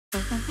Get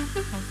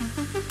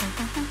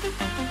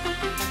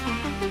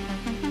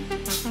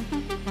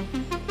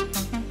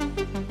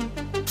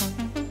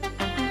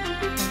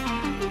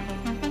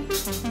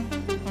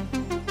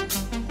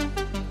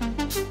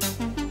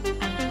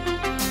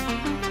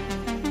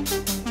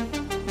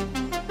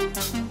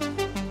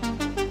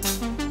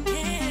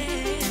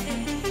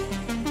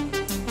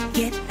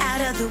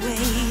out of the way.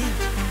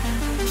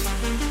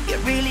 You're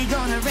really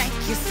gonna wreck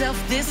yourself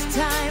this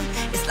time.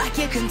 It's like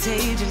you're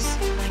contagious,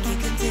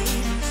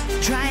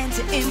 trying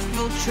to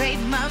infiltrate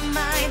my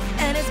mind,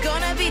 and it's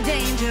gonna be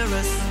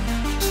dangerous.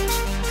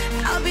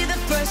 I'll be the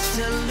first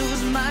to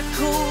lose my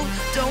cool.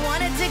 Don't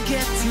want it to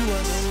get to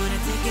us.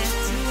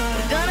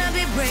 We're gonna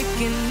be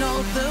breaking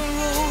all the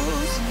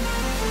rules.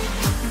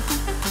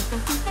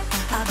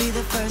 I'll be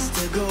the first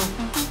to go.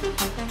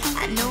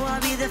 I know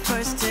I'll be the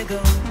first to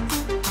go.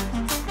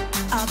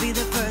 I'll be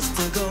the first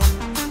to go.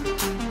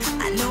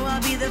 I know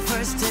I'll be the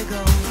first to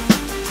go.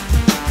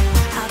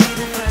 I'll be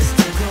the first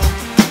to go.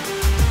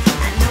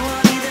 I know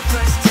I'll be the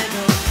first to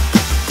go.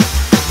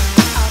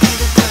 I'll be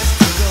the first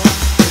to go.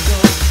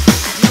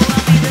 I know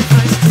I'll be the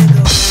first to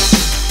go.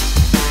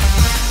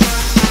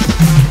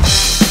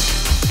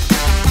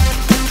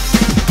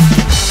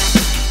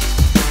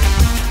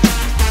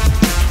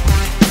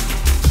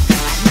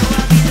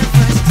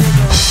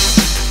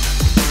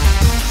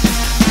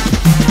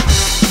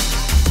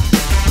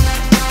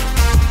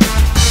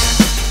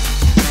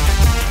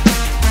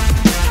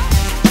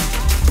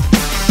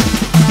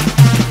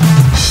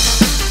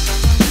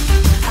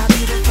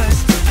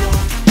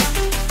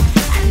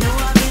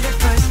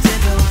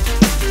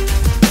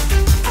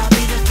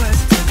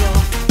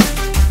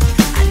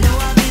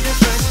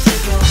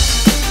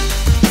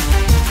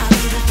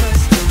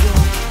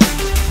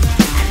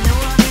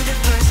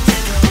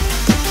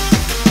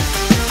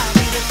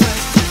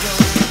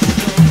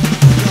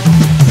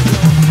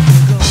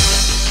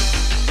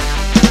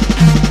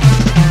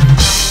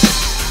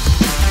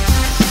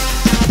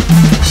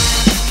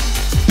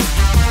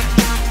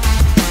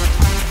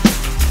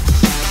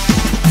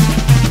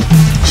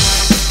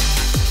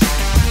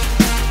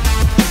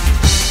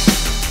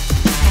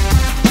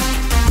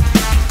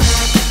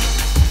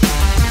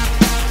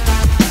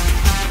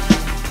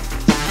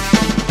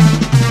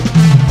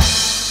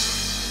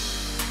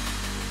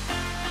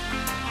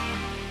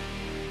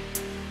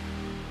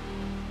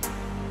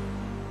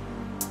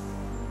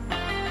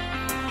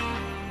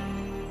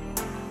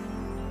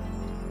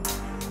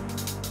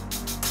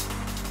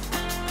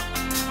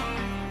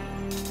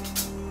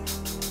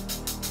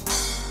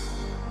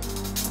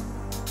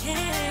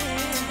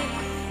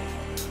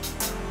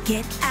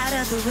 Get out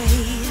of the way.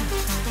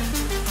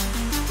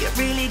 You're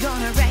really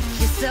gonna wreck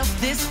yourself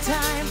this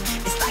time.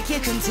 It's like you're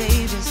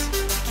contagious,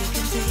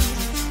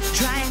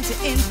 trying to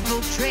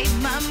infiltrate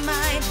my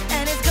mind,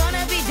 and it's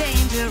gonna be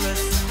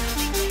dangerous.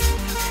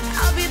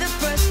 I'll be the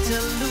first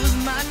to lose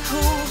my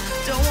cool.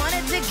 Don't want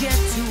it to get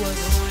to us.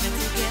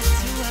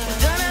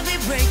 We're gonna be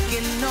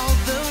breaking all